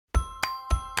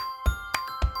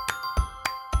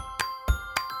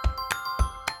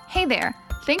Hey there.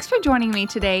 Thanks for joining me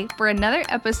today for another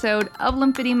episode of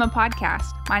Lymphedema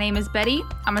Podcast. My name is Betty.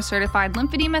 I'm a certified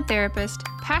lymphedema therapist,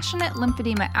 passionate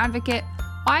lymphedema advocate,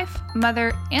 wife,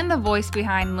 mother, and the voice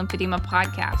behind Lymphedema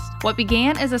Podcast. What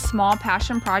began as a small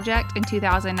passion project in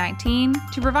 2019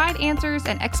 to provide answers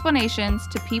and explanations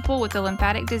to people with the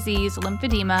lymphatic disease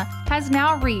lymphedema has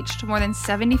now reached more than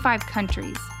 75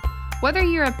 countries. Whether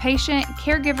you're a patient,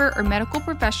 caregiver, or medical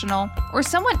professional, or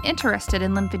someone interested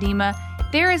in lymphedema,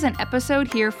 there is an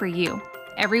episode here for you.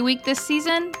 Every week this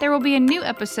season, there will be a new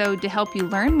episode to help you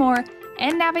learn more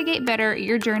and navigate better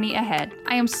your journey ahead.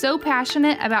 I am so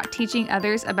passionate about teaching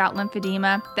others about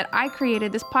lymphedema that I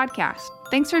created this podcast.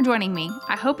 Thanks for joining me.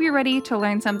 I hope you're ready to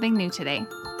learn something new today.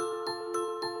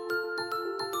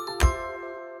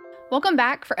 Welcome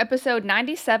back for episode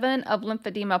 97 of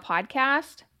Lymphedema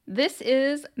Podcast. This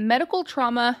is Medical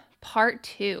Trauma Part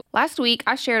 2. Last week,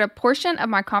 I shared a portion of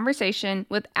my conversation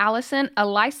with Allison, a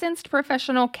licensed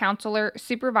professional counselor,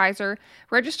 supervisor,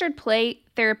 registered play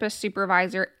therapist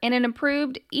supervisor, and an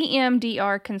approved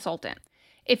EMDR consultant.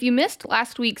 If you missed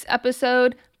last week's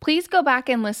episode, please go back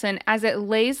and listen as it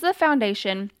lays the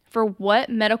foundation for what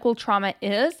medical trauma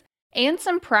is and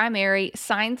some primary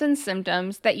signs and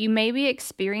symptoms that you may be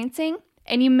experiencing,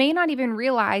 and you may not even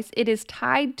realize it is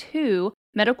tied to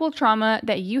medical trauma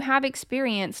that you have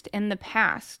experienced in the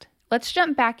past. Let's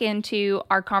jump back into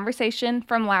our conversation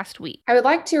from last week. I would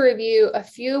like to review a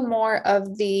few more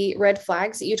of the red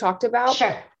flags that you talked about.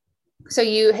 Sure. So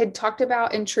you had talked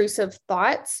about intrusive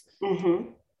thoughts.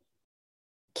 Mm-hmm.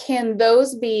 Can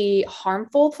those be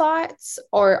harmful thoughts,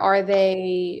 or are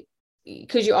they,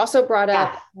 because you also brought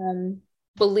up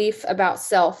belief about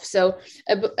self. So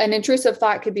an intrusive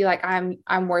thought could be like,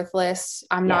 I'm worthless.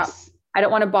 I'm not, I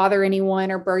don't want to bother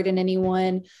anyone or burden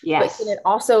anyone. Yes. But can it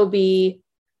also be,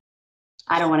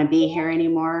 I don't want to be here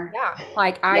anymore. Yeah.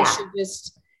 Like I should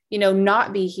just,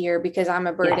 not be here because I'm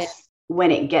a burden. Yes.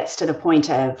 When it gets to the point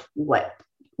of what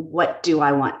do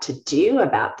I want to do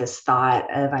about this thought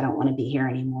of, I don't want to be here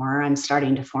anymore. I'm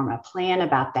starting to form a plan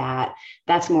about that.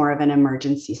 That's more of an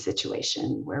emergency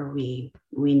situation where we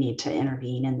need to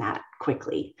intervene in that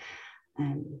quickly.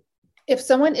 If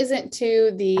someone isn't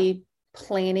to the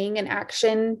planning and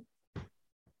action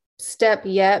step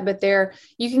yet, but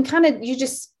you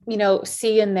just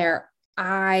see in their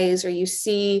eyes, or you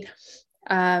see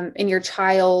in your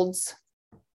child's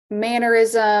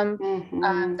mannerism,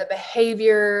 the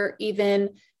behavior, even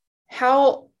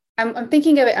how I'm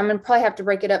thinking of it. I'm going to probably have to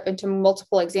break it up into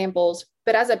multiple examples,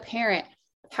 but as a parent,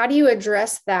 how do you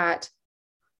address that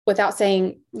without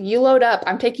saying, you load up,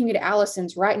 I'm taking you to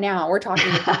Allison's right now, we're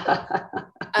talking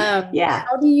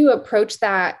how do you approach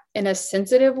that in a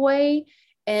sensitive way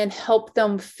and help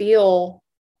them feel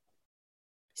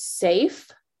safe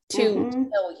to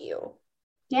tell you?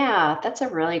 Yeah, that's a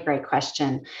really great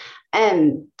question.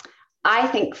 I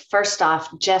think first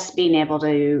off, just being able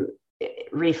to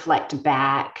reflect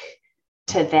back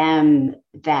to them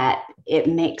that it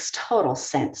makes total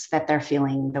sense that they're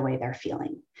feeling the way they're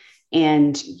feeling.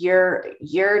 And your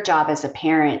job as a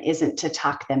parent isn't to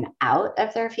talk them out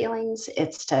of their feelings,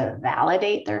 it's to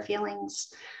validate their feelings.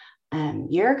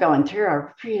 You're going through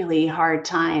a really hard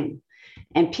time,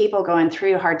 and people going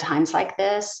through hard times like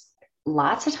this,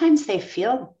 lots of times they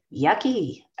feel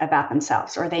yucky about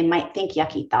themselves, or they might think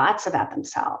yucky thoughts about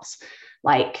themselves.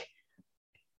 Like,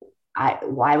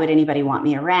 why would anybody want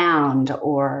me around?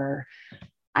 Or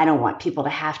I don't want people to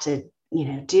have to,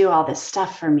 do all this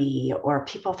stuff for me, or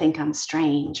people think I'm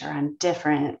strange or I'm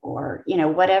different, or,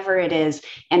 whatever it is.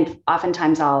 And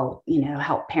oftentimes I'll,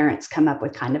 help parents come up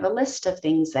with kind of a list of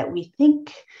things that we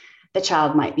think the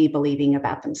child might be believing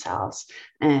about themselves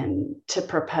to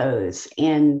propose.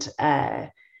 And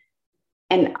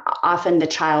often the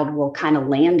child will kind of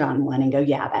land on one and go,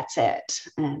 yeah, that's it.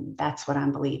 And that's what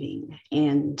I'm believing.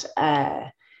 And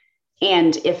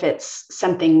if it's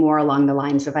something more along the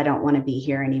lines of, I don't want to be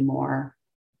here anymore,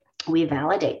 we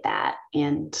validate that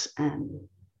and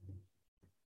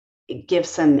give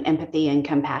some empathy and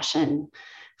compassion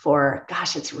for,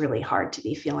 gosh, it's really hard to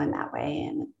be feeling that way.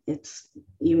 And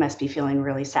you must be feeling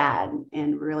really sad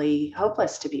and really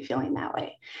hopeless to be feeling that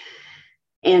way.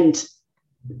 And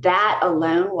that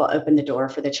alone will open the door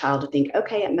for the child to think,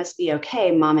 okay, it must be okay.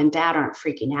 Mom and dad aren't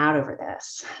freaking out over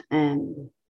this.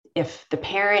 And if the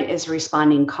parent is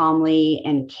responding calmly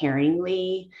and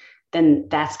caringly, then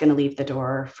that's going to leave the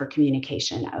door for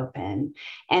communication open.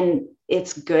 And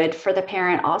it's good for the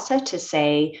parent also to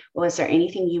say, well, is there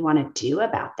anything you want to do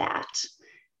about that?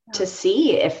 Yeah. To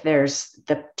see if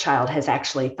the child has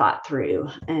actually thought through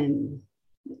and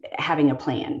having a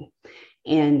plan.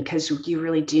 And because you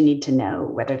really do need to know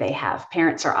whether they have.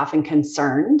 Parents are often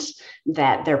concerned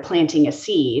that they're planting a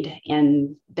seed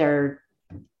and they're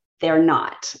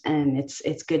not. And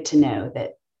it's good to know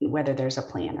that whether there's a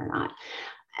plan or not.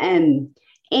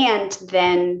 And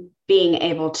then being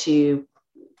able to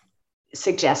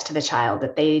suggest to the child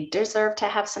that they deserve to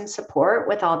have some support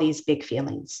with all these big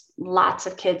feelings. Lots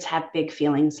of kids have big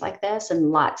feelings like this,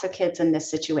 and lots of kids in this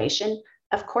situation,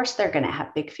 of course, they're going to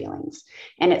have big feelings,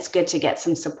 and it's good to get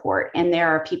some support. And there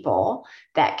are people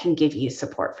that can give you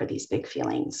support for these big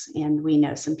feelings. And we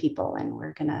know some people, and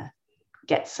we're going to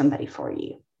get somebody for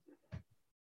you.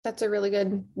 That's a really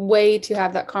good way to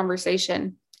have that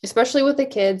conversation, especially with the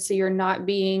kids. So you're not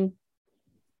being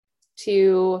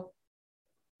too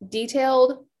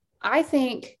detailed. I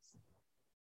think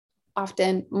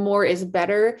often more is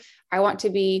better. I want to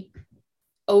be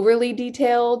overly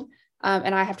detailed.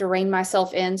 And I have to rein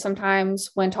myself in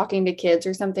sometimes when talking to kids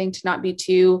or something, to not be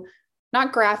too,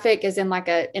 not graphic as in like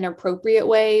a inappropriate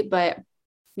way, but,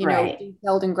 you know,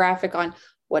 detailed and graphic on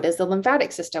what is the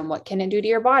lymphatic system? What can it do to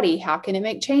your body? How can it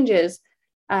make changes?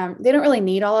 They don't really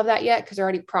need all of that yet because they're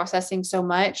already processing so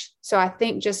much. So I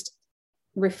think just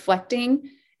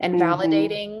reflecting and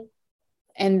validating,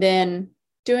 and then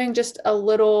doing just a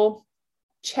little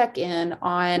check-in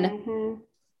on,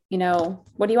 you know,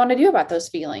 what do you want to do about those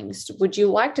feelings? Would you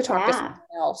like to talk to someone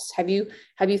else? Have you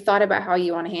thought about how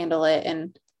you want to handle it?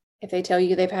 And if they tell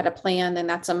you they've had a plan, then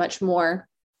that's a much more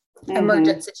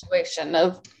emergent situation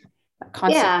of a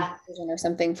constant decision or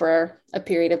something for a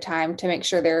period of time to make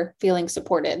sure they're feeling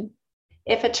supported.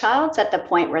 If a child's at the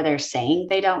point where they're saying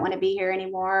they don't want to be here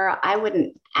anymore, I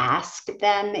wouldn't ask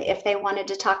them if they wanted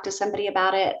to talk to somebody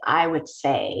about it. I would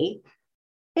say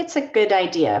it's a good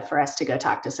idea for us to go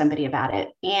talk to somebody about it.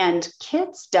 And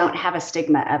kids don't have a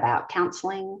stigma about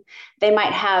counseling. They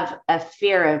might have a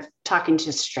fear of talking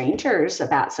to strangers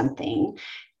about something.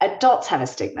 Adults have a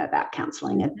stigma about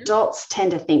counseling. Adults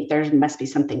tend to think there must be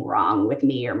something wrong with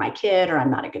me or my kid, or I'm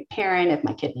not a good parent if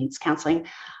my kid needs counseling.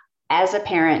 As a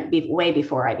parent, way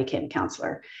before I became a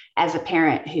counselor, as a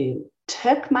parent who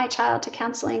took my child to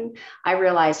counseling, I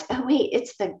realized, oh wait,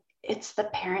 it's the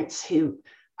parents who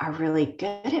are really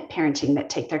good at parenting that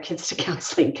take their kids to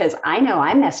counseling, because I know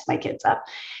I messed my kids up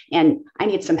and I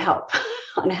need some help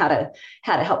on how to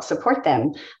help support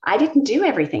them. I didn't do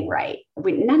everything right.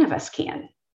 None of us can.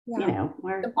 You know,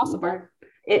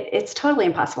 it's totally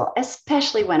impossible,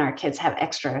 especially when our kids have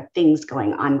extra things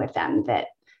going on with them that,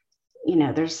 you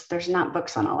know, there's not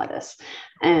books on all of this,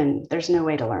 and there's no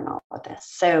way to learn all of this.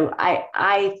 So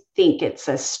I think it's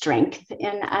a strength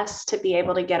in us to be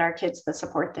able to get our kids the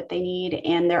support that they need.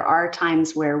 And there are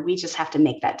times where we just have to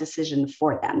make that decision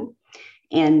for them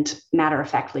and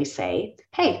matter-of-factly say,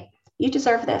 hey, you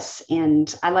deserve this.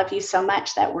 And I love you so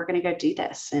much that we're going to go do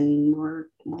this, and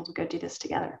we'll go do this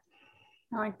together.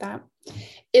 I like that.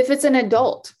 If it's an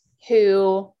adult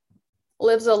who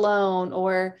lives alone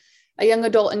or a young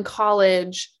adult in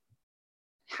college,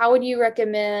 how would you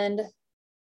recommend,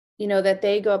 you know, that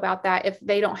they go about that if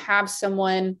they don't have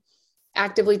someone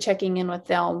actively checking in with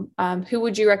them? Who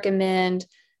would you recommend?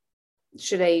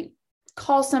 Should they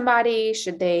call somebody?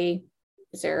 There's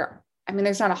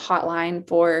not a hotline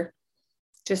for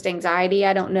just anxiety.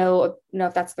 I don't know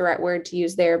if that's the right word to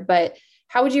use there, but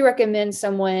how would you recommend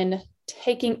someone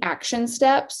taking action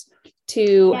steps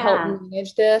to help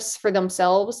manage this for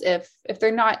themselves if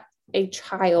they're not a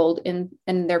child in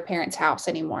their parents' house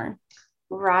anymore?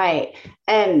 Right.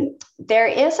 And there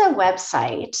is a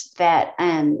website that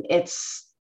it's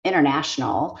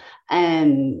international,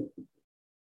 and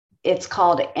it's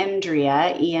called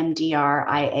EMDRIA,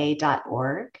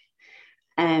 EMDRIA.org.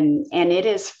 And it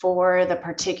is for the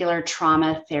particular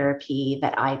trauma therapy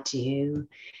that I do.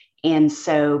 And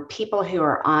so people who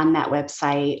are on that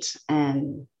website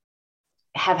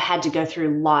have had to go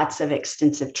through lots of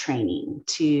extensive training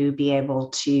to be able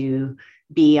to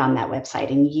be on that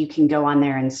website. And you can go on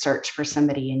there and search for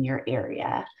somebody in your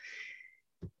area.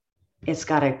 It's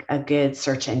got a good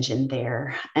search engine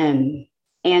there. And,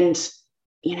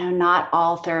 you know, not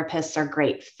all therapists are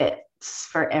great fits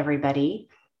for everybody.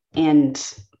 And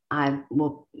I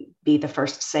will be the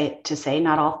first to say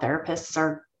not all therapists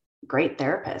are great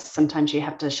therapists. Sometimes you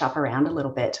have to shop around a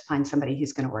little bit to find somebody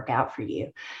who's going to work out for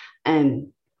you.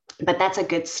 But that's a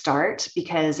good start,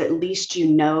 because at least you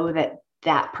know that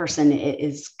that person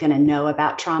is going to know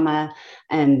about trauma,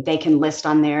 and they can list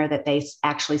on there that they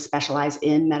actually specialize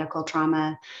in medical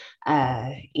trauma.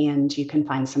 And you can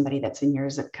find somebody that's in your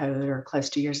zip code or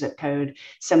close to your zip code.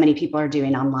 So many people are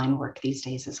doing online work these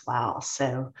days as well.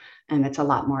 So it's a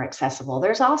lot more accessible.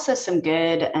 There's also some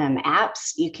good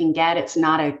apps you can get. It's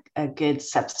not a good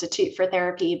substitute for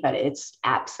therapy, but it's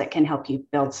apps that can help you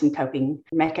build some coping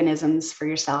mechanisms for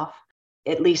yourself,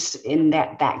 at least in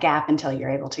that gap until you're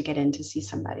able to get in to see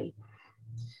somebody.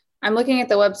 I'm looking at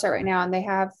the website right now and they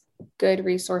have good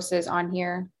resources on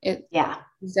here. It's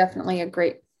definitely a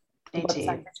great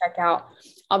website to check out.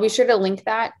 I'll be sure to link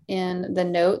that in the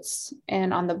notes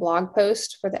and on the blog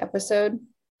post for the episode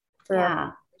for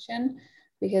our conversation,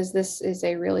 because this is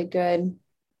a really good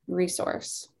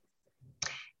resource.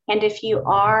 And if you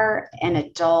are an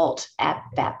adult at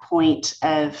that point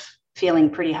of feeling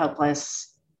pretty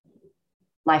hopeless,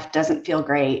 life doesn't feel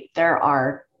great, there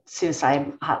are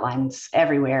suicide hotlines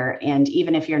everywhere. And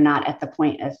even if you're not at the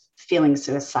point of feeling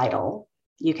suicidal,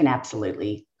 you can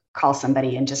absolutely call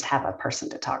somebody and just have a person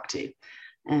to talk to.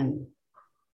 And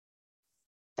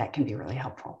that can be really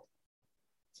helpful.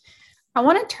 I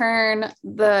want to turn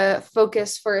the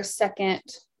focus for a second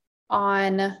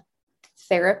on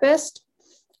therapist.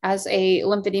 As a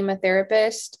lymphedema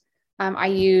therapist, I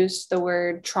used the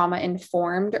word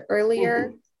trauma-informed earlier.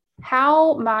 Mm-hmm.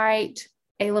 How might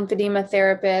a lymphedema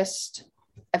therapist,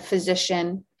 a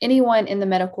physician, anyone in the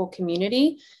medical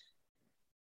community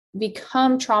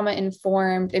become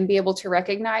trauma-informed and be able to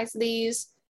recognize these,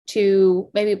 to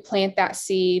maybe plant that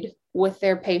seed with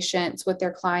their patients, with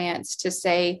their clients, to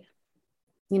say,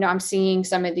 I'm seeing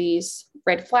some of these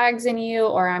red flags in you,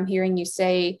 or I'm hearing you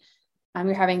say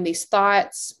you're having these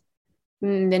thoughts,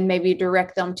 and then maybe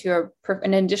direct them to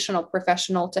an additional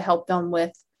professional to help them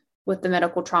with the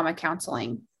medical trauma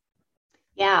counseling?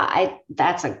 Yeah,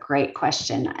 that's a great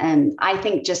question. And I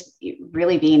think just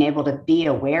really being able to be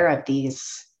aware of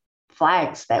these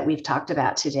flags that we've talked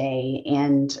about today,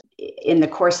 and in the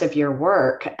course of your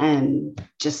work, and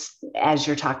just as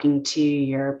you're talking to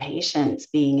your patients,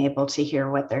 being able to hear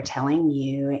what they're telling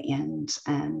you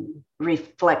and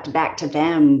reflect back to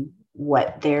them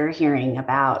what they're hearing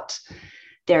about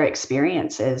their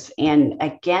experiences. And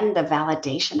again, the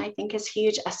validation, I think, is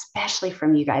huge, especially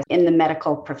from you guys in the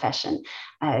medical profession,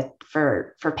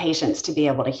 for patients to be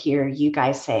able to hear you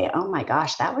guys say, oh my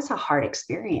gosh, that was a hard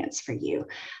experience for you.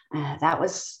 That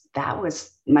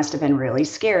must have been really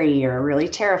scary or really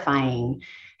terrifying.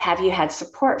 Have you had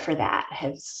support for that?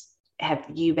 Have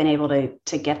you been able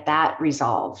to get that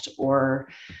resolved? Or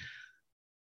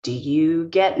do you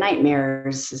get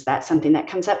nightmares? Is that something that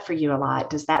comes up for you a lot?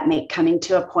 Does that make coming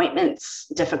to appointments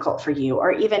difficult for you?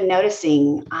 Or even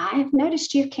noticing, I've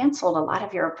noticed you've canceled a lot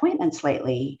of your appointments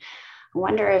lately. I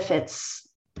wonder if it's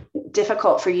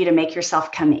difficult for you to make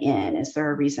yourself come in. Is there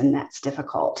a reason that's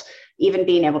difficult? Even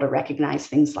being able to recognize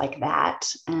things like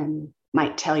that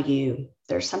might tell you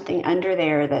there's something under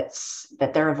there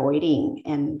that they're avoiding,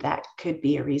 and that could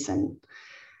be a reason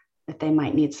that they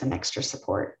might need some extra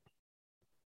support.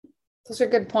 Those are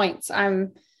good points.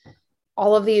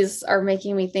 All of these are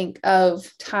making me think of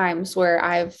times where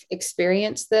I've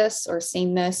experienced this or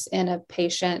seen this in a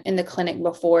patient in the clinic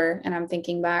before. And I'm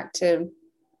thinking back to,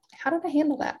 how did I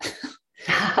handle that?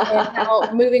 And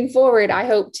how moving forward, I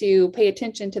hope to pay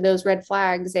attention to those red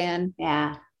flags and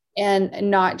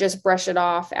not just brush it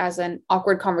off as an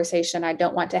awkward conversation I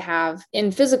don't want to have.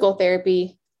 In physical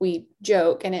therapy, we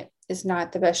joke, and it is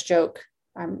not the best joke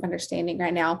I'm understanding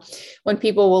right now, when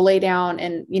people will lay down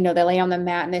and, they lay on the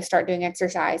mat and they start doing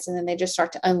exercise, and then they just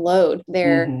start to unload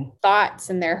their thoughts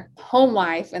and their home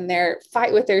life and their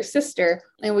fight with their sister.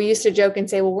 And we used to joke and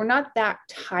say, well, we're not that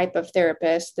type of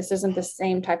therapist. This isn't the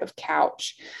same type of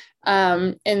couch.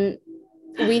 And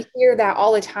we hear that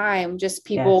all the time, just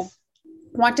people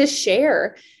want to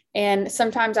share. And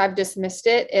sometimes I've dismissed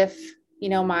it if,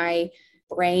 my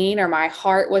brain or my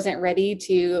heart wasn't ready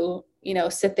to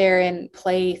sit there and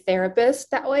play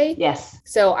therapist that way. Yes.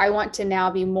 So I want to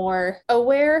now be more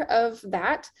aware of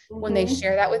that when they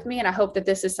share that with me. And I hope that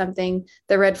this is something,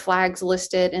 the red flags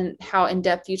listed and how in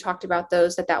depth you talked about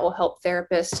those, that will help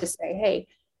therapists to say, hey,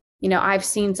 I've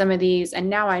seen some of these,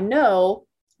 and now I know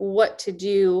what to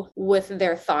do with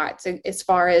their thoughts, as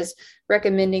far as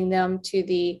recommending them to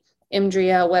the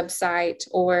EMDRIA website,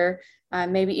 or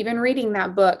maybe even reading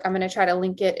that book. I'm going to try to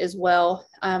link it as well.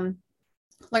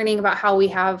 Learning about how we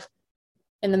have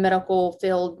in the medical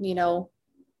field,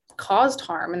 caused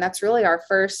harm. And that's really our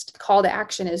first call to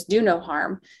action, is do no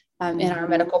harm in our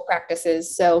medical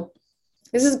practices. So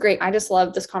this is great. I just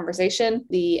love this conversation,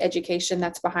 the education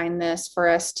that's behind this, for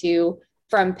us to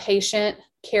from patient,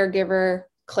 caregiver,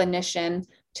 clinician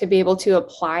to be able to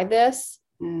apply this.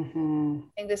 I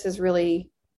think this is really,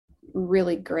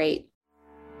 really great.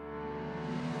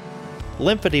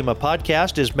 Lymphedema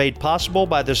Podcast is made possible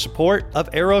by the support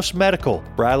of Eros Medical,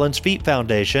 Bryland's Feet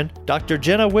Foundation, Dr.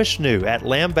 Jenna Wishnu at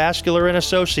Lamb Vascular and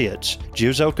Associates,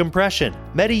 Juzo Compression,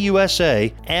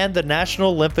 MediUSA, and the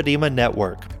National Lymphedema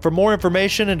Network. For more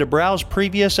information and to browse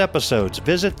previous episodes,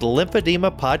 visit the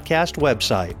Lymphedema Podcast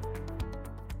website.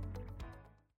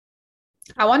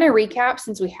 I want to recap,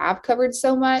 since we have covered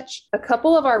so much. A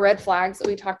couple of our red flags that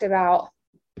we talked about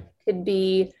could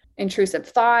be intrusive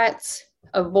thoughts,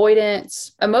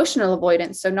 avoidance, emotional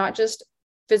avoidance. So not just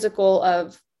physical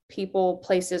of people,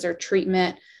 places, or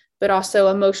treatment, but also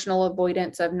emotional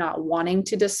avoidance of not wanting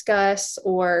to discuss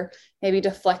or maybe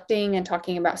deflecting and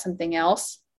talking about something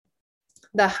else.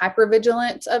 The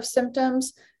hypervigilance of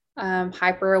symptoms,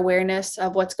 hyper awareness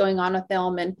of what's going on with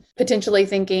them, and potentially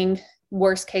thinking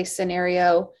worst case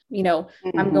scenario,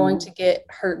 I'm going to get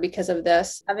hurt because of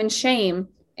this. Having shame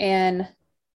and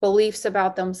beliefs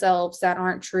about themselves that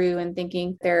aren't true and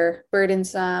thinking they're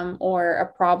burdensome or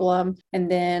a problem. And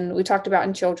then we talked about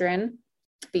in children,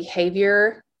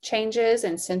 behavior changes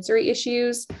and sensory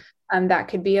issues. That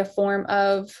could be a form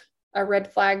of a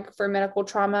red flag for medical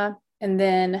trauma. And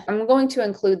then I'm going to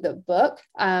include the book,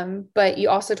 but you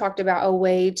also talked about a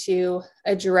way to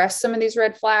address some of these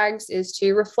red flags is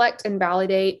to reflect and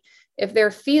validate if they're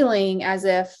feeling as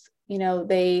if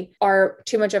they are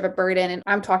too much of a burden. And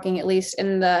I'm talking at least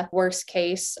in the worst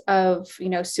case of,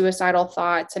 suicidal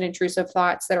thoughts and intrusive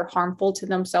thoughts that are harmful to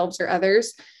themselves or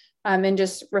others, and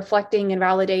just reflecting and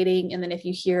validating. And then if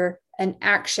you hear an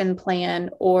action plan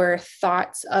or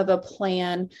thoughts of a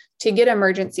plan to get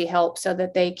emergency help so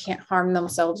that they can't harm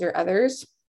themselves or others.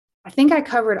 I think I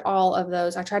covered all of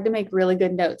those. I tried to make really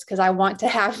good notes because I want to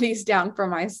have these down for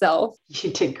myself. You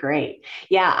did great.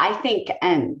 Yeah, I think,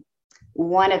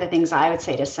 one of the things I would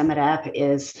say to sum it up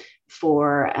is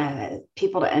for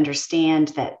people to understand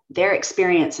that their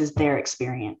experience is their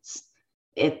experience.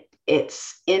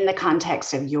 It's in the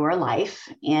context of your life,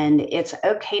 and it's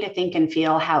okay to think and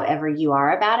feel however you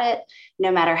are about it,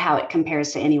 no matter how it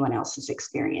compares to anyone else's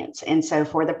experience. And so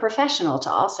for the professional to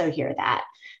also hear that,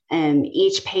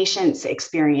 each patient's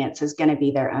experience is going to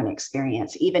be their own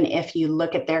experience. Even if you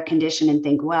look at their condition and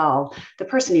think, well, the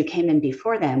person who came in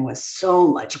before them was so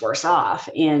much worse off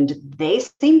and they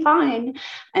seem fine.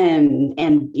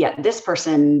 And yet this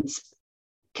person's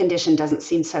condition doesn't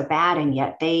seem so bad, and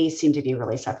yet they seem to be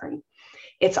really suffering.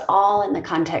 It's all in the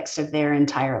context of their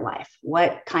entire life.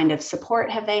 What kind of support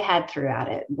have they had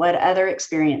throughout it? What other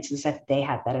experiences have they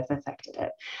had that have affected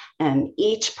it?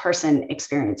 Each person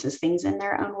experiences things in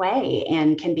their own way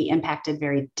and can be impacted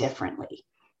very differently.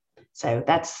 So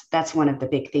that's one of the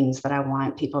big things that I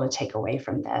want people to take away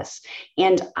from this.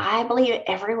 And I believe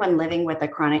everyone living with a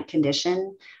chronic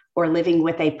condition or living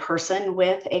with a person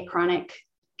with a chronic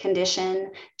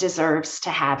condition deserves to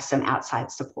have some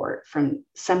outside support from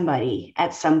somebody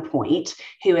at some point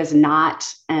who is not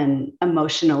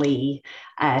emotionally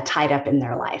tied up in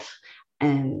their life.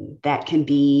 And that can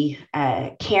be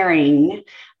caring,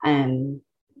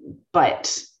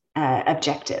 but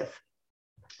objective.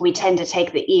 We tend to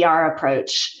take the ER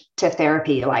approach to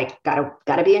therapy, like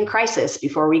gotta be in crisis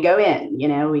before we go in.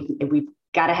 We've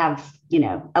got to have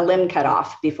a limb cut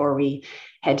off before we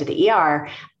head to the ER.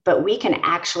 But we can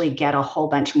actually get a whole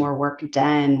bunch more work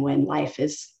done when life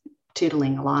is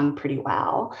tootling along pretty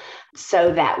well,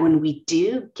 so that when we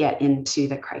do get into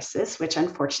the crisis, which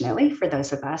unfortunately for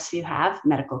those of us who have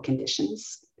medical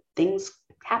conditions, things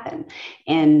happen.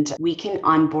 And we can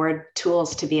onboard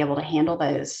tools to be able to handle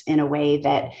those in a way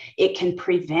that it can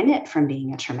prevent it from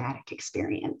being a traumatic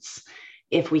experience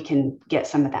if we can get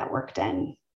some of that work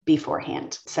done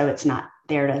beforehand. So it's not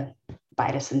there to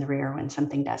bite us in the rear when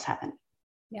something does happen.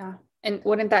 Yeah. And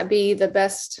wouldn't that be the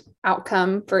best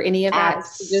outcome for any of that?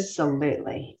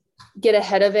 Absolutely. Get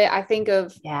ahead of it. I think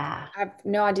of, I have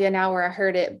no idea now where I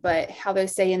heard it, but how they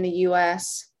say in the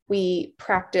US, we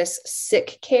practice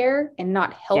sick care and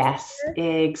not health care.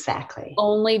 Yes, exactly.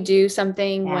 Only do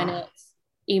something when it's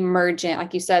emergent.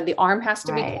 Like you said, the arm has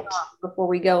to be cut off before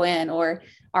we go in, or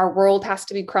our world has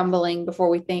to be crumbling before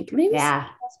we think maybe someone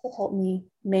else could help me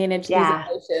manage these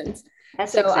emotions.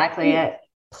 That's exactly it.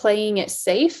 Playing it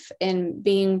safe and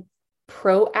being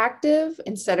proactive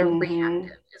instead of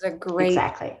reactive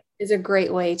is a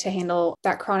great way to handle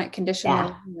that chronic condition we're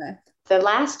living with. The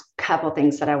last couple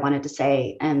things that I wanted to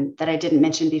say that I didn't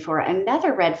mention before,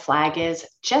 another red flag is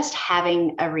just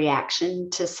having a reaction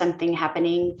to something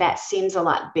happening that seems a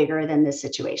lot bigger than the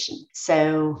situation.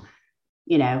 So,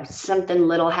 something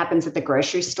little happens at the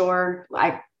grocery store.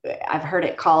 I've heard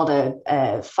it called a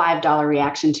 $5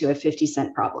 reaction to a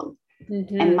 50-cent problem.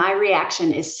 Mm-hmm. And my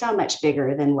reaction is so much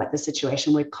bigger than what the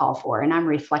situation would call for. And I'm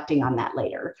reflecting on that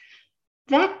later.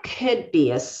 That could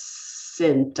be a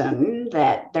symptom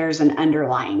that there's an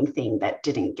underlying thing that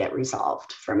didn't get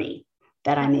resolved for me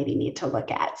that I maybe need to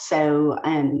look at. So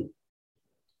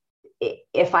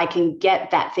if I can get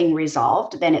that thing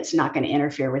resolved, then it's not going to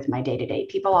interfere with my day-to-day.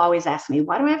 People always ask me,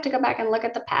 why do I have to go back and look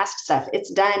at the past stuff? It's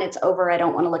done. It's over. I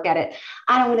don't want to look at it.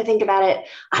 I don't want to think about it.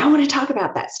 I don't want to talk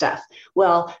about that stuff.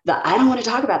 Well, I don't want to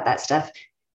talk about that stuff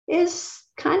is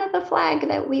kind of the flag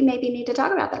that we maybe need to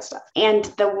talk about that stuff. And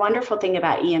the wonderful thing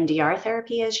about EMDR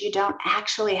therapy is you don't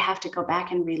actually have to go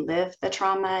back and relive the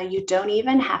trauma. You don't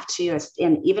even have to,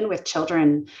 and even with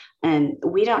children, and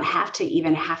we don't have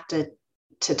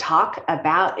to talk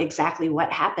about exactly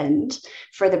what happened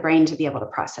for the brain to be able to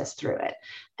process through it.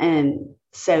 And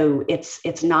so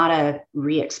it's not a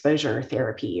re-exposure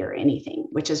therapy or anything,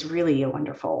 which is really a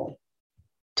wonderful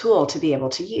tool to be able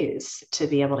to use to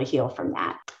be able to heal from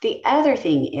that. The other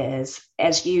thing is,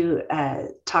 as you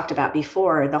talked about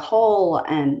before, the whole,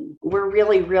 we're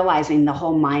really realizing the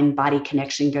whole mind-body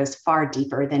connection goes far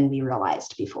deeper than we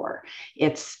realized before.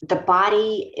 It's the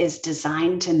body is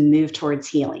designed to move towards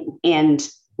healing. And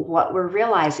what we're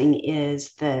realizing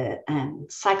is the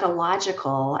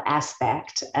psychological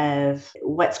aspect of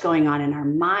what's going on in our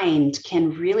mind can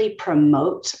really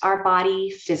promote our body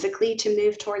physically to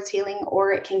move towards healing,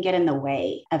 or it can get in the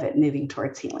way of it moving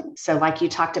towards healing. So like you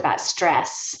talked about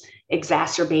stress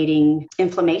exacerbating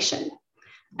inflammation.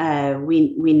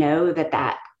 We know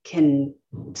that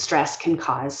stress can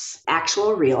cause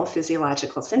actual real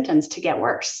physiological symptoms to get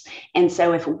worse. And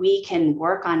so if we can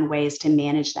work on ways to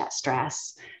manage that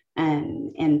stress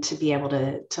and to be able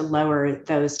to lower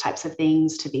those types of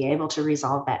things, to be able to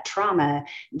resolve that trauma,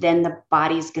 then the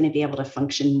body's going to be able to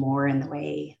function more in the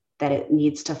way that it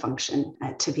needs to function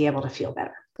to be able to feel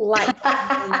better. Like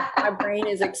my brain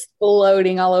is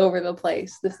exploding all over the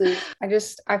place.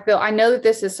 I know that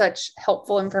this is such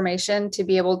helpful information to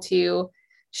be able to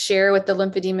share with the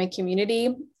lymphedema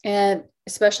community, and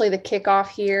especially the kickoff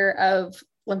here of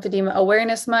Lymphedema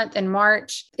Awareness Month in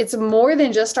March. It's more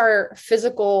than just our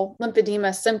physical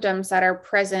lymphedema symptoms that are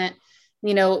present.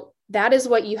 That is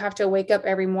what you have to wake up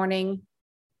every morning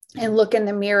and look in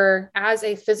the mirror as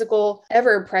a physical,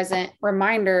 ever present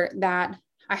reminder that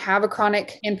I have a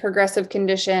chronic and progressive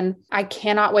condition. I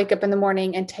cannot wake up in the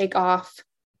morning and take off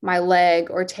my leg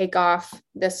or take off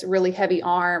this really heavy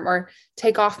arm or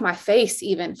take off my face,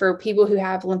 even for people who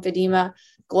have lymphedema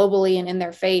globally and in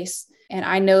their face. And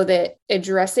I know that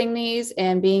addressing these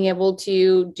and being able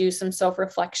to do some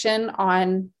self-reflection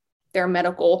on their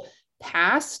medical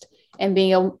past and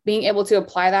being able to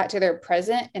apply that to their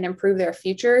present and improve their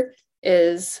future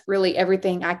is really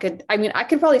everything I could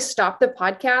probably stop the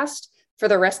podcast for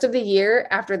the rest of the year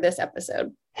after this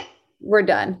episode. We're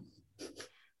done.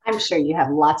 I'm sure you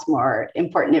have lots more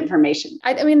important information.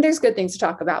 There's good things to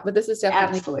talk about, but this is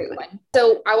definitely absolutely one.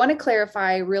 So I want to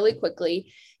clarify really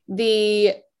quickly,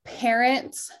 the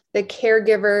parents, the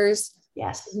caregivers,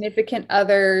 yes, significant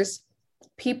others,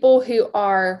 people who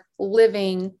are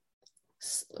living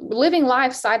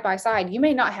life side by side. You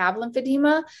may not have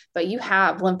lymphedema, but you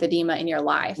have lymphedema in your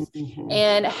life. Mm-hmm.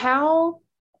 And how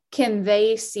can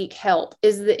they seek help?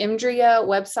 Is the EMDRIA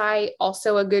website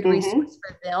also a good resource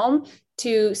for them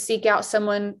to seek out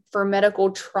someone for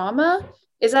medical trauma?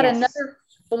 Is that another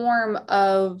form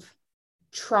of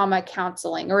trauma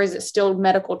counseling, or is it still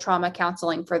medical trauma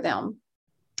counseling for them?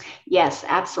 Yes,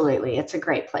 absolutely. It's a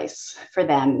great place for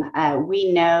them.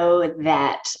 We know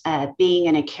that being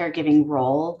in a caregiving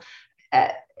role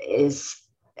is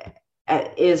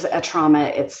a trauma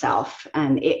itself.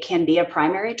 It can be a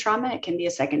primary trauma. It can be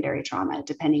a secondary trauma,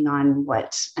 depending on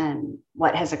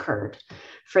what has occurred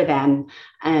for them.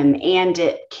 And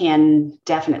it can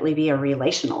definitely be a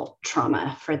relational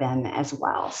trauma for them as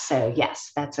well. So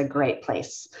yes, that's a great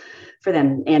place for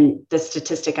them. And the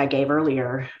statistic I gave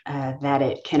earlier, that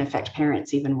it can affect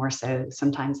parents even more so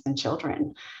sometimes than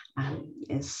children,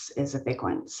 is a big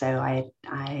one. So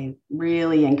I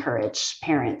really encourage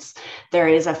parents. There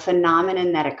is a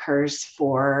phenomenon that occurs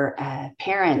for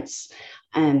parents.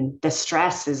 The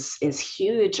stress is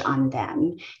huge on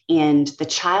them, and the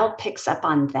child picks up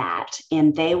on that,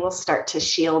 and they will start to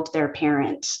shield their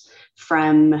parent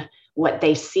from what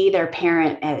they see their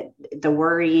parent at, the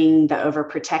worrying, the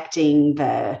overprotecting,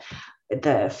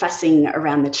 the fussing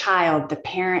around the child.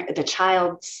 The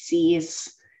child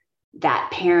sees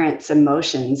that parent's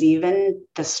emotions, even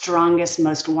the strongest,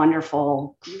 most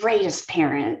wonderful, greatest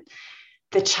parent,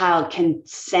 the child can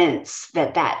sense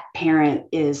that that parent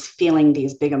is feeling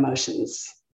these big emotions,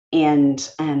 and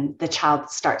the child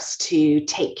starts to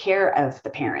take care of the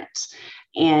parent.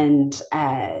 And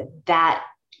that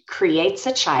creates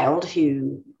a child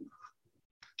who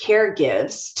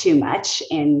caregives too much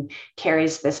and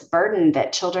carries this burden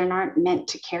that children aren't meant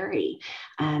to carry.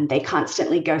 They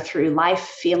constantly go through life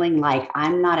feeling like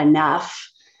I'm not enough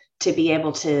to be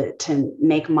able to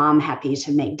make mom happy,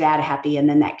 to make dad happy. And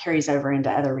then that carries over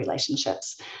into other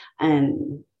relationships.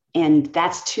 And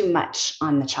that's too much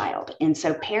on the child. And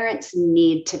so parents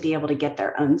need to be able to get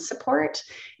their own support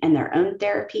and their own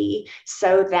therapy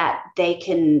so that they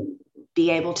can be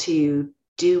able to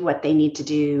do what they need to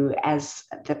do as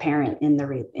the parent in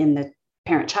the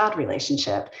parent-child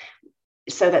relationship,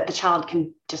 so that the child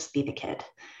can just be the kid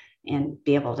and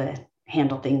be able to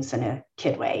handle things in a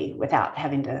kid way without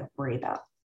having to worry about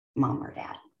mom or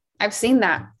dad. I've seen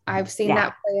that.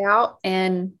 That play out,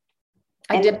 and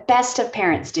the best of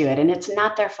parents do it, and it's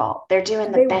not their fault. They're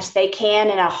doing the best they can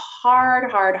in a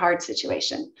hard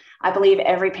situation. I believe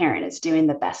every parent is doing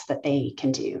the best that they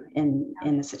can do in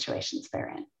the situations they're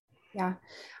in. Yeah.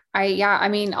 I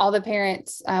mean, all the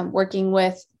parents working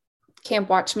with Camp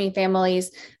Watch Me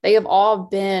families, they have all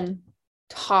been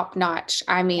top notch.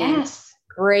 I mean, yes.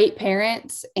 Great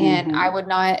parents. And I would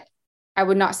not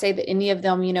say that any of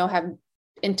them, have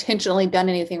intentionally done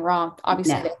anything wrong.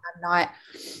 Obviously they have not.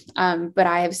 But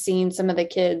I have seen some of the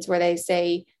kids where they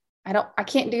say, I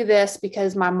can't do this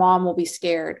because my mom will be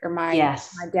scared, or my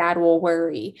dad will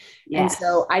worry. Yes. And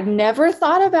so I never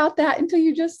thought about that until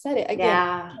you just said it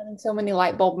again. So many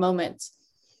light bulb moments.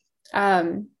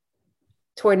 To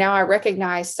where now I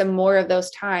recognize some more of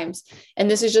those times. And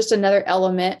this is just another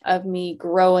element of me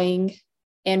growing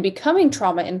and becoming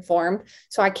trauma informed,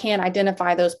 so I can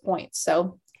identify those points.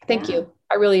 So thank you.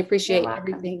 I really appreciate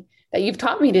everything that you've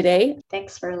taught me today.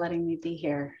 Thanks for letting me be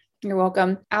here. You're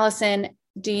welcome. Allison,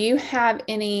 do you have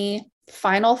any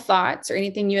final thoughts or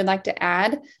anything you would like to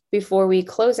add before we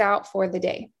close out for the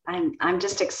day? I'm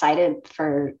just excited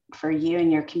for you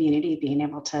and your community being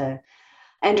able to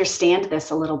understand this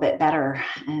a little bit better.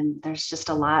 And there's just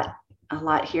a lot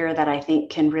here that I think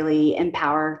can really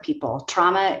empower people.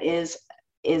 Trauma is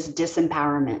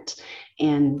disempowerment,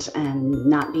 and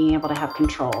not being able to have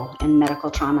control. And medical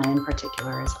trauma in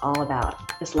particular is all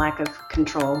about this lack of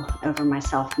control over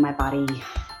myself, my body.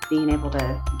 Being able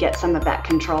to get some of that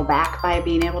control back by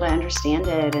being able to understand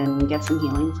it and get some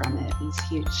healing from it is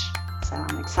huge. So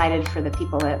I'm excited for the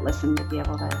people that listen to be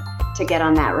able to get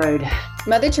on that road.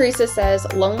 Mother Teresa says,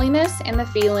 loneliness and the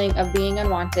feeling of being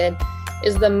unwanted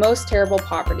is the most terrible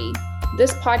poverty.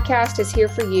 This podcast is here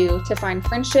for you to find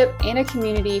friendship and a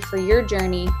community for your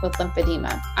journey with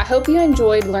lymphedema. I hope you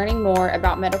enjoyed learning more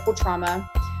about medical trauma.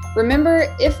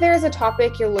 Remember, if there is a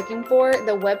topic you're looking for,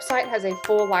 the website has a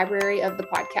full library of the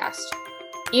podcast.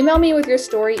 Email me with your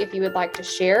story if you would like to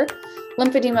share,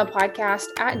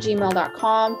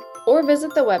 lymphedemapodcast@gmail.com, or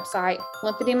visit the website,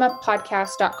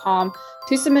 lymphedemapodcast.com,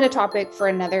 to submit a topic for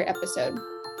another episode.